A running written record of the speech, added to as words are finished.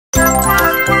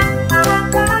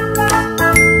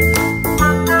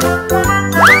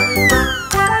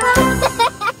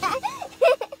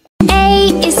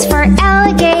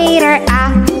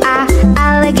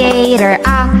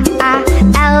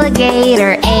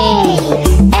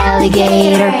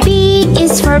alligator. B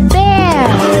is for bear.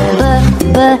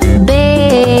 Bear.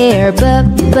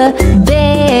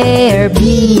 Bear.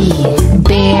 B,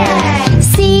 bear.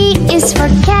 C is for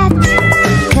cat.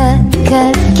 Cat.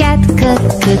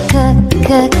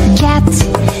 Cat.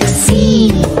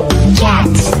 C,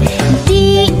 cat. D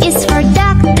is for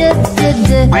duck. Duck.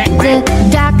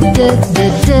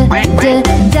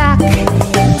 Duck.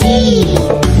 D,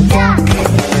 duck.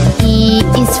 E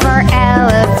is for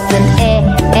elephant.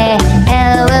 Elephant.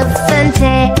 Elephant.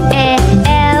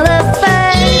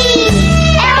 E,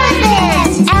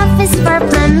 elephant. F is for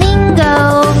flamingo.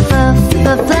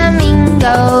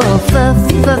 Flamingo.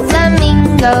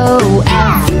 Flamingo.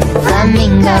 F,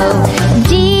 flamingo. G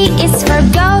is for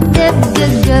goat.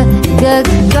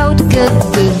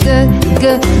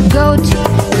 Goat.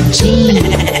 G,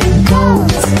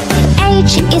 goat.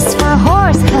 H is for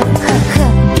horse.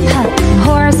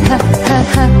 Horse.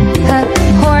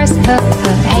 Horse.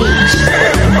 H,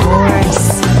 horse.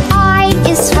 I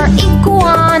is for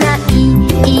iguana.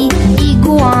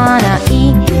 Iguana.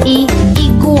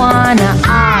 Iguana. I,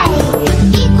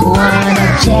 iguana.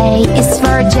 J is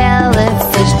for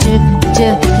jellyfish.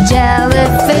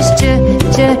 Jellyfish.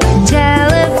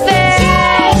 Jellyfish.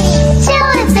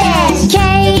 Jellyfish. K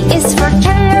is for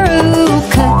kangaroo.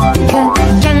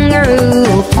 Kangaroo.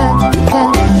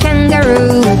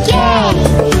 Kangaroo. K,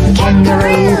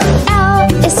 kangaroo. L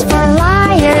is for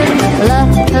lion.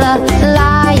 Lion.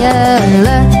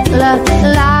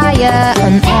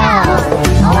 Lion. L,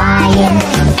 lion.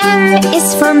 M is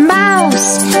for mouse.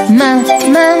 Mouse.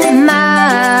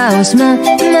 Mouse.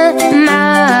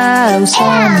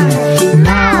 M,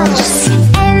 mouse.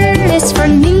 N is for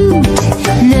newt.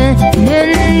 Newt.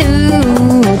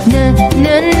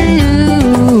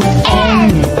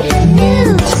 N,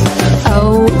 newt. O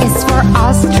is for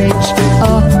ostrich.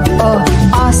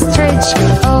 Ostrich.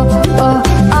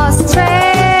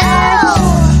 Ostrich. O,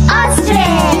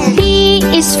 ostrich. P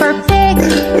is for pig.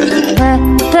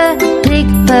 Pig.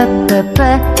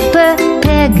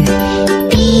 Pig.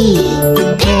 P,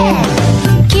 pig.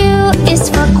 Q is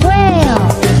for quail.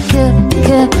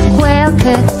 Quail.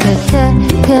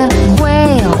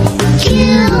 Quail. Q,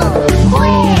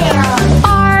 quail.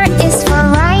 R is for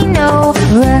rhino.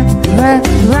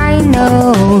 Rhino.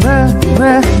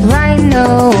 Rhino.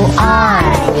 R,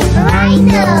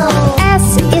 Rhino. S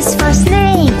is for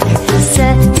snake.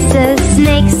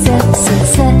 Snake.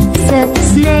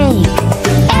 Snake.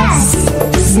 S,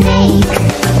 snake.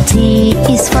 T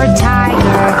is for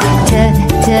tiger.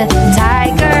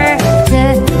 Tiger.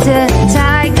 Tiger.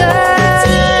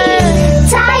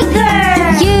 Tiger.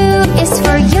 U is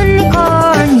for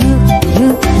unicorn.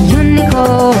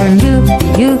 Unicorn.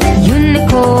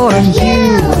 Unicorn.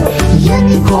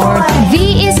 Unicorn. V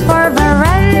is for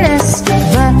Varanus.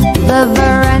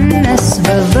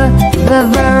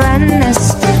 Varanus.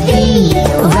 V,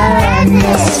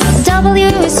 Varanus. W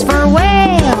is for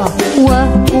whale.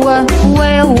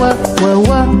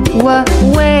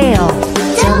 Whale.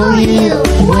 W,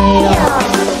 whale.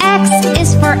 X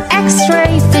is for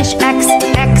X-ray fish.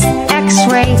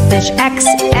 X-ray fish.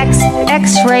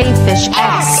 X-ray fish.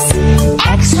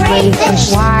 X-ray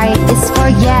fish. Y is for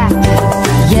yak.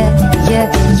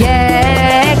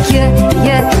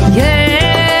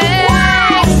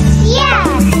 Y, yak.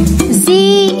 Z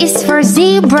is for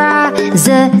zebra.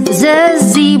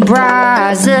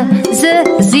 Zebra.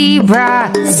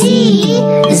 Zebra. Z,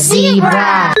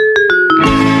 zebra.